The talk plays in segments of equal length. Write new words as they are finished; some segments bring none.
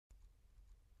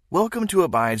Welcome to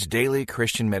Abide's Daily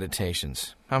Christian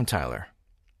Meditations. I'm Tyler.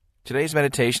 Today's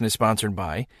meditation is sponsored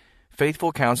by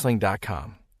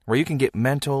FaithfulCounseling.com, where you can get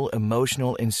mental,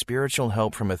 emotional, and spiritual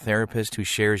help from a therapist who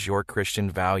shares your Christian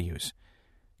values.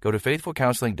 Go to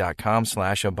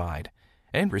FaithfulCounseling.com/abide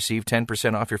and receive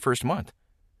 10% off your first month.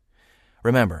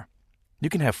 Remember, you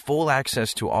can have full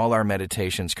access to all our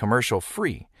meditations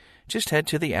commercial-free. Just head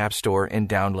to the App Store and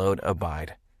download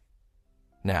Abide.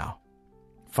 Now,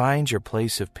 find your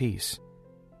place of peace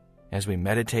as we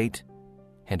meditate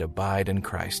and abide in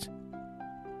Christ.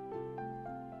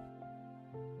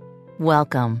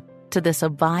 Welcome to this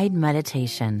Abide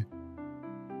meditation.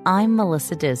 I'm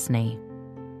Melissa Disney.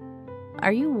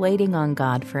 Are you waiting on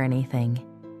God for anything?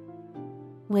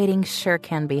 Waiting sure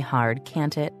can be hard,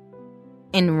 can't it?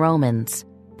 In Romans,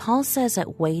 Paul says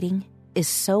that waiting is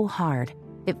so hard,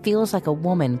 it feels like a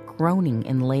woman groaning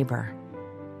in labor.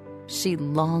 She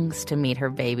longs to meet her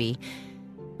baby,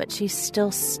 but she's still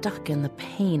stuck in the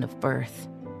pain of birth.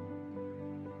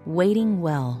 Waiting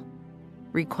well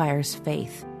requires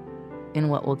faith in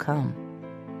what will come.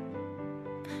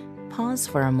 Pause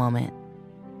for a moment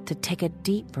to take a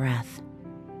deep breath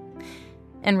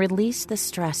and release the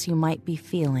stress you might be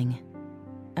feeling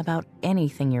about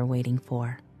anything you're waiting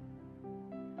for.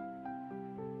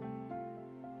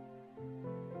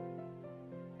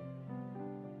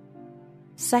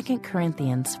 Second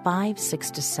Corinthians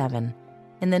 5:6-7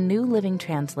 in the New Living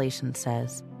Translation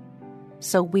says,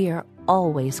 "So we are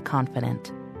always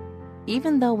confident,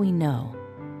 even though we know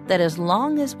that as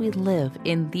long as we live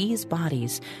in these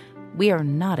bodies, we are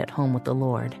not at home with the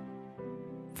Lord.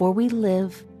 For we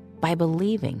live by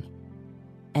believing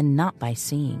and not by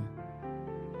seeing."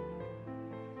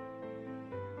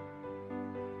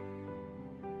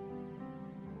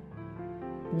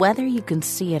 Whether you can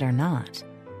see it or not,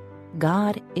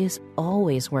 God is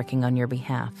always working on your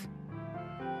behalf.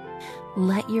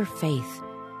 Let your faith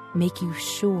make you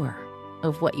sure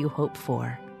of what you hope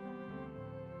for,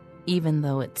 even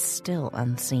though it's still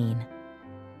unseen.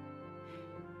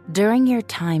 During your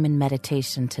time in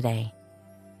meditation today,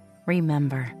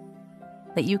 remember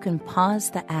that you can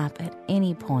pause the app at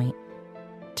any point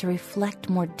to reflect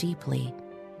more deeply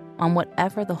on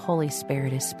whatever the Holy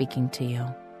Spirit is speaking to you.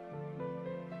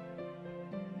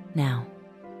 Now,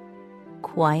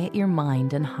 quiet your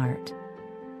mind and heart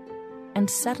and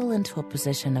settle into a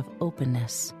position of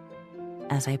openness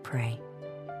as I pray.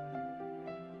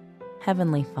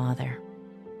 Heavenly Father,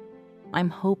 I'm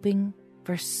hoping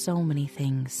for so many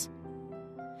things,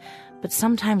 but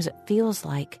sometimes it feels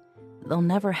like they'll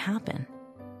never happen.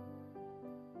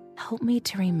 Help me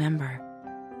to remember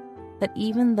that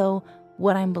even though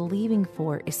what I'm believing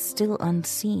for is still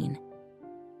unseen,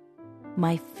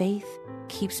 my faith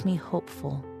keeps me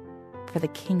hopeful for the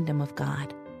kingdom of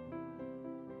God.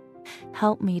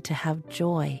 Help me to have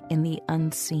joy in the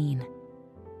unseen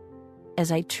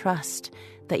as I trust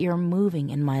that you're moving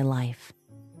in my life.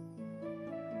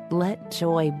 Let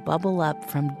joy bubble up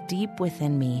from deep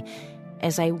within me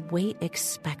as I wait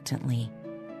expectantly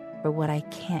for what I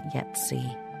can't yet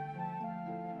see.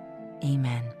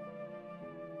 Amen.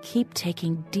 Keep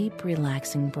taking deep,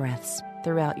 relaxing breaths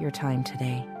throughout your time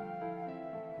today.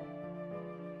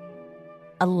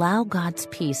 Allow God's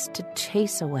peace to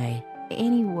chase away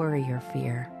any worry or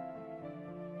fear.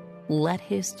 Let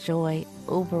His joy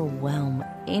overwhelm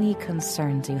any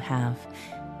concerns you have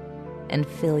and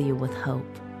fill you with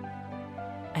hope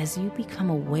as you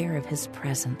become aware of His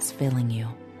presence filling you.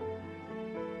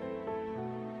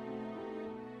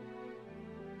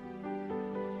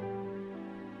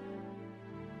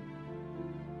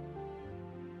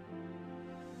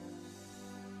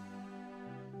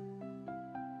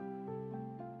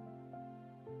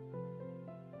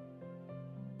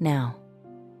 Now,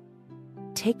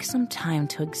 take some time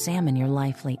to examine your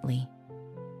life lately.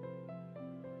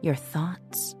 Your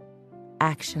thoughts,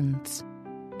 actions,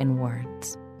 and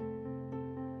words.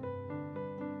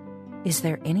 Is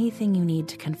there anything you need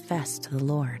to confess to the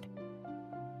Lord?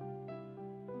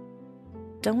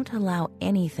 Don't allow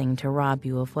anything to rob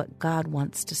you of what God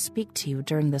wants to speak to you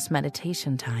during this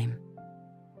meditation time.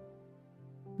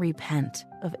 Repent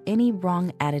of any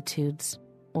wrong attitudes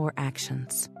or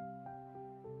actions.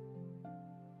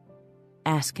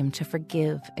 Ask Him to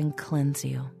forgive and cleanse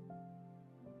you.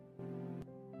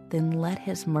 Then let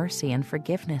His mercy and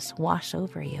forgiveness wash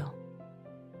over you.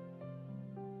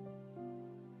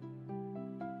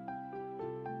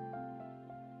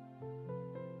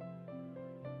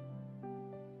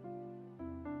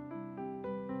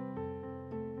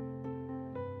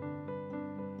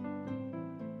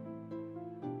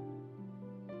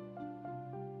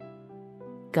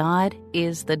 God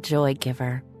is the joy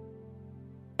giver,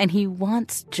 And He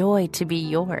wants joy to be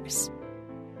yours,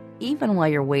 even while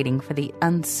you're waiting for the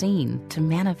unseen to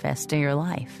manifest in your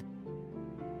life.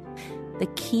 The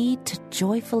key to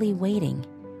joyfully waiting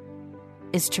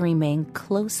is to remain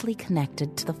closely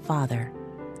connected to the Father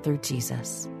through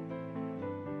Jesus.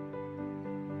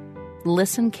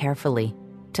 Listen carefully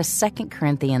to 2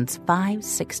 Corinthians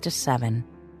 5:6-7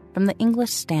 from the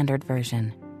English Standard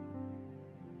Version.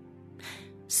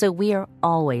 So we are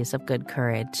always of good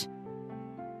courage.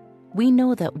 We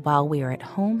know that while we are at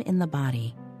home in the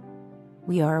body,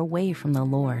 we are away from the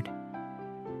Lord.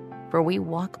 For we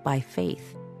walk by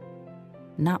faith,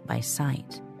 not by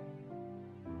sight.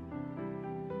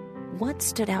 What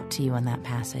stood out to you in that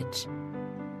passage?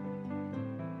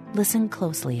 Listen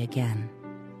closely again.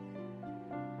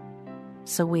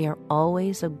 So we are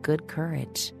always of good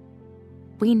courage.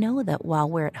 We know that while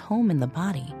we're at home in the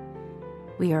body,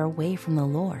 we are away from the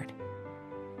Lord.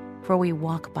 For we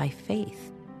walk by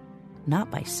faith,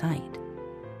 not by sight.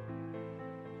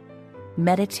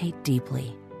 Meditate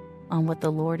deeply on what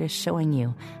the Lord is showing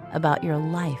you about your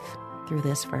life through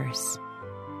this verse.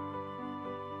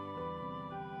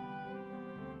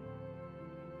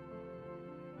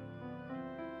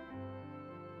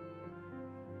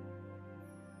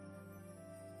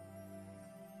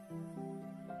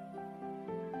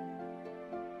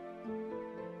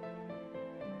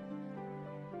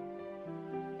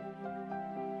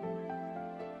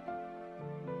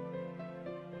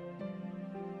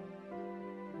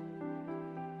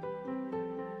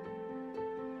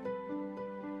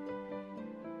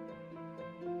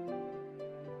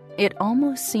 It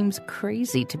almost seems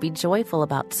crazy to be joyful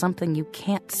about something you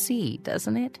can't see,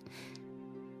 doesn't it?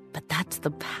 But that's the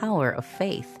power of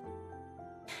faith.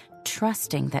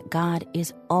 Trusting that God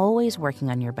is always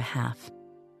working on your behalf,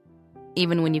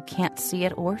 even when you can't see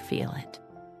it or feel it.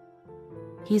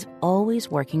 He's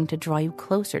always working to draw you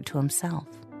closer to Himself.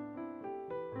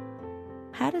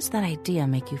 How does that idea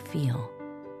make you feel?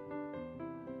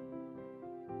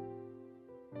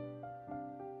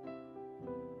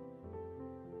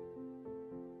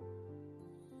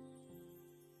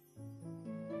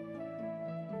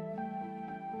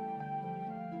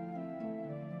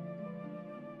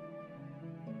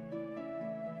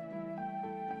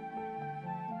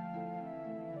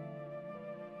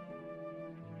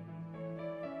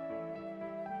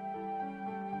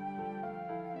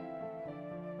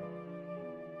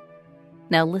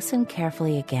 Now listen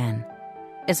carefully again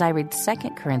as I read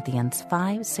 2 Corinthians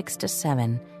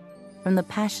 5:6-7 from the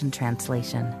Passion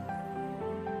Translation.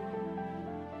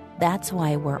 That's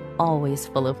why we're always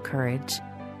full of courage.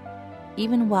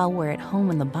 Even while we're at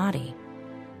home in the body,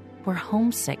 we're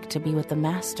homesick to be with the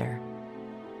Master.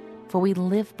 For we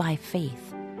live by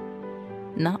faith,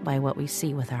 not by what we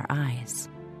see with our eyes.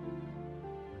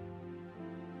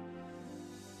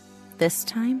 This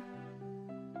time,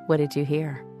 what did you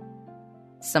hear?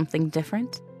 Something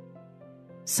different?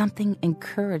 Something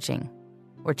encouraging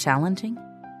or challenging?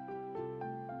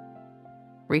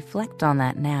 Reflect on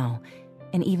that now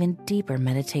in even deeper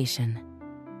meditation.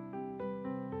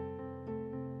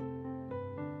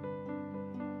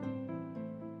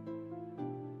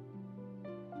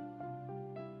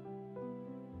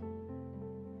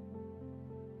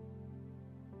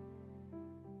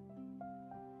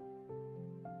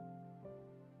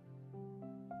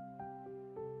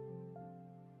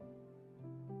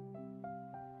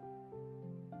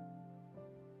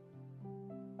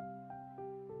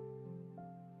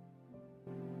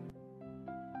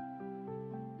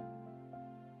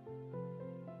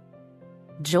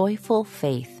 Joyful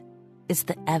faith is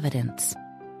the evidence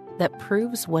that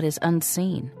proves what is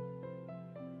unseen,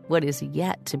 what is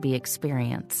yet to be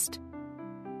experienced.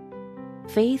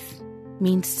 Faith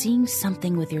means seeing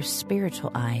something with your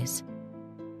spiritual eyes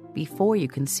before you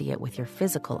can see it with your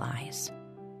physical eyes.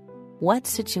 What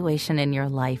situation in your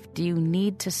life do you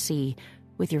need to see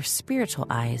with your spiritual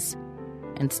eyes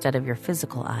instead of your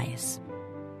physical eyes?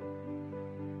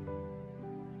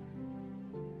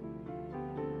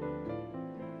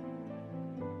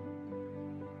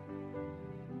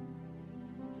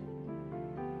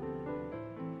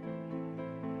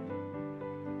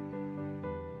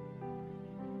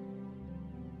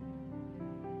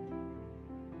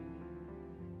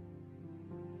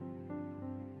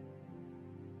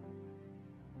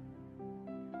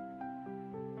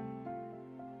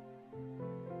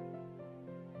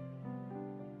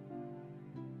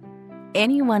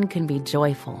 Anyone can be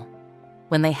joyful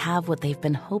when they have what they've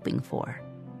been hoping for.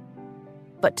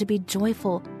 But to be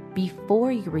joyful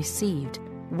before you received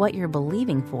what you're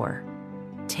believing for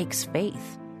takes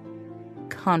faith,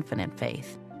 confident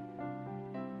faith.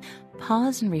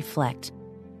 Pause and reflect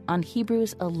on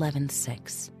Hebrews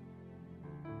 11:6.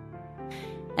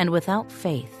 And without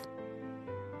faith,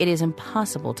 it is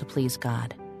impossible to please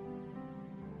God.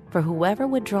 For whoever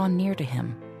would draw near to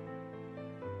him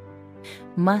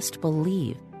must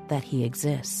believe that he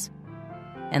exists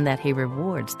and that he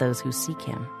rewards those who seek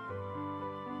him.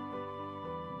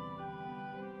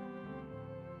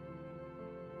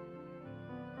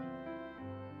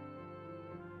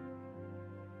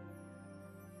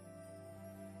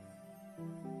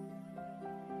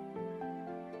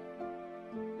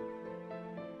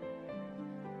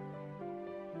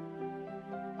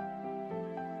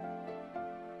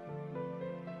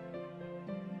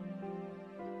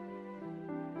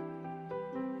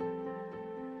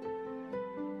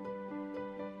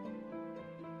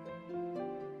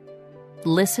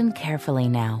 Listen carefully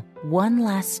now, one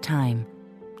last time,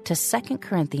 to 2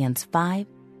 Corinthians 5,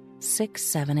 6,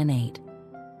 7, and 8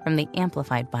 from the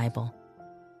Amplified Bible.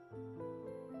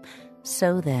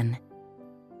 So then,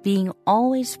 being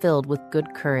always filled with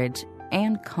good courage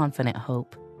and confident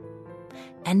hope,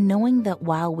 and knowing that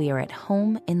while we are at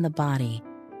home in the body,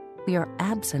 we are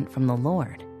absent from the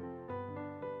Lord.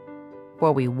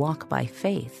 For we walk by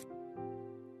faith,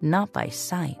 not by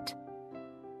sight,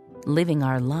 living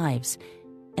our lives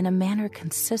in a manner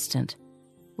consistent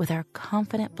with our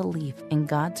confident belief in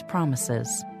God's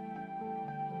promises.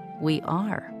 We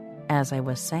are, as I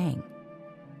was saying,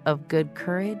 of good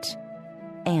courage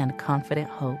and confident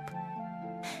hope,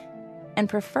 and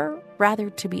prefer rather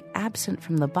to be absent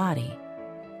from the body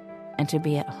and to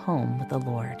be at home with the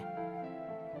Lord.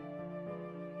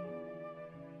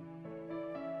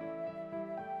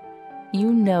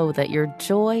 You know that your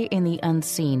joy in the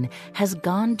unseen has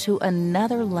gone to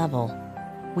another level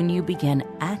when you begin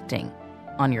acting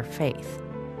on your faith.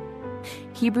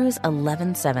 Hebrews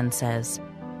 11:7 says,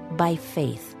 "By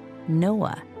faith,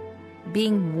 Noah,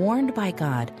 being warned by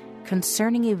God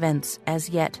concerning events as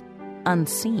yet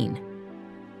unseen,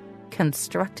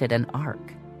 constructed an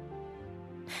ark."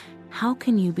 How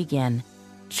can you begin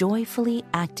joyfully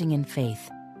acting in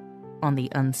faith on the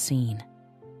unseen?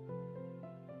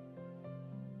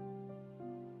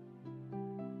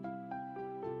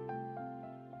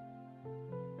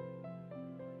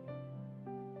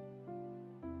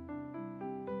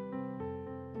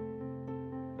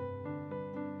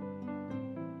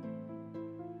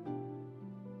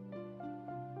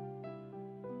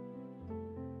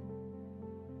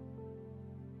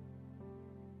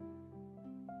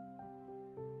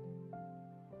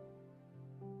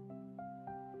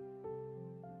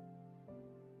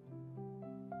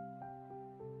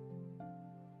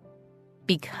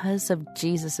 Because of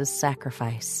Jesus'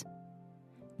 sacrifice,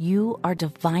 you are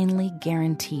divinely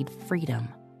guaranteed freedom,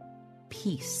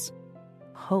 peace,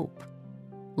 hope,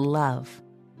 love,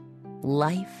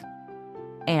 life,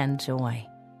 and joy.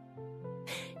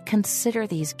 Consider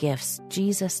these gifts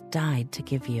Jesus died to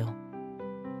give you.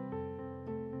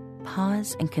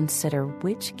 Pause and consider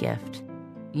which gift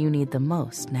you need the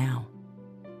most now.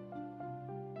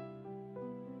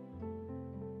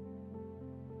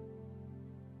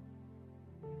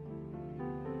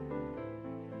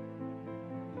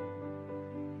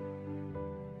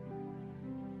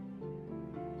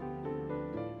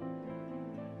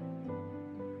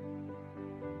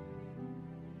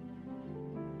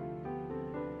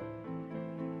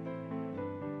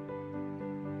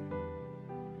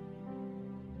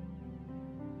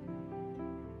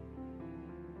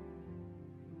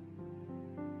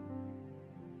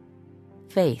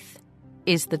 Faith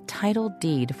is the title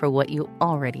deed for what you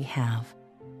already have.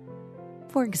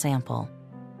 For example,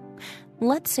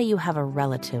 let's say you have a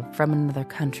relative from another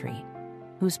country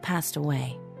who's passed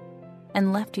away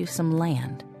and left you some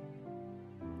land.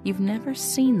 You've never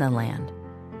seen the land.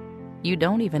 You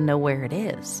don't even know where it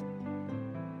is.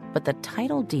 But the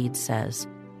title deed says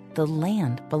the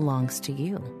land belongs to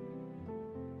you.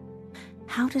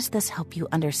 How does this help you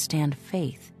understand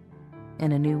faith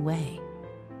in a new way?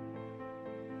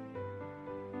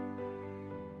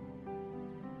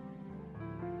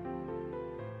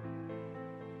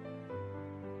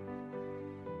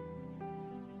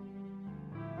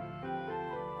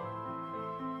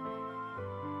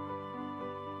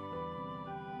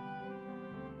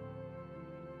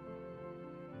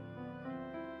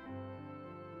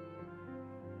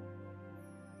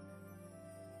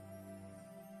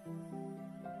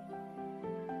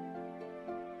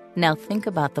 Now think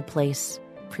about the place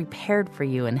prepared for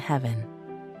you in heaven.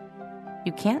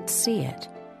 You can't see it,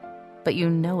 but you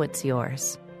know it's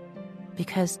yours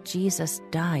because Jesus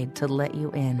died to let you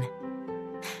in,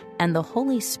 and the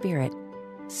Holy Spirit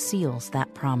seals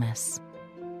that promise.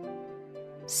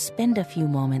 Spend a few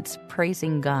moments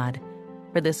praising God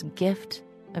for this gift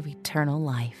of eternal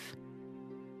life.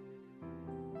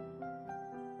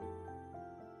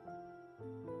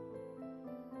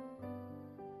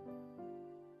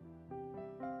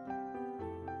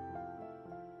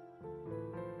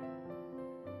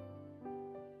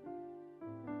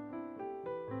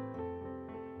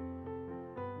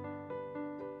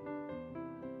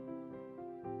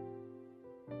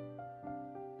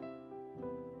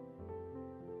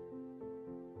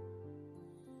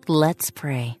 Let's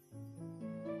pray.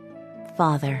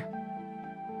 Father,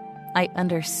 I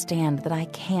understand that I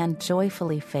can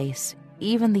joyfully face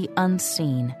even the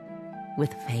unseen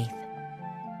with faith.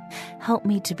 Help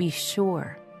me to be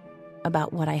sure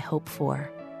about what I hope for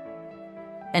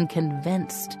and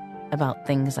convinced about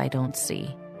things I don't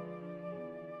see.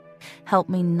 Help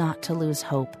me not to lose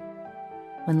hope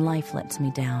when life lets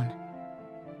me down.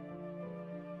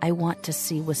 I want to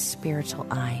see with spiritual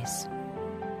eyes,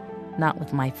 not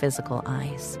with my physical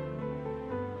eyes.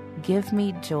 Give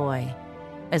me joy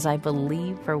as I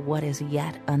believe for what is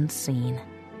yet unseen.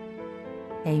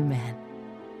 Amen.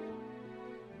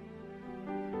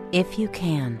 If you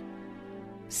can,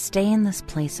 stay in this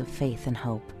place of faith and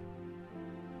hope.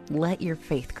 Let your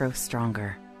faith grow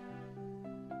stronger,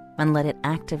 and let it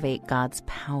activate God's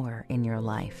power in your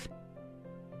life,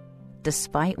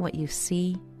 despite what you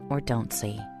see or don't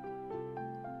see.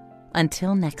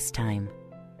 Until next time,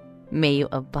 may you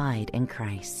abide in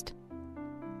Christ.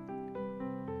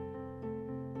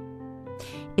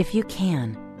 If you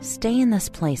can, stay in this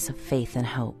place of faith and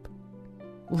hope.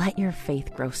 Let your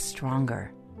faith grow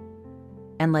stronger,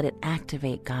 and let it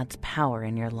activate God's power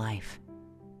in your life,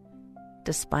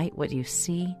 despite what you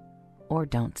see or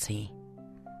don't see.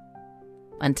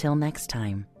 Until next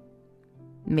time,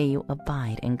 may you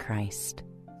abide in Christ.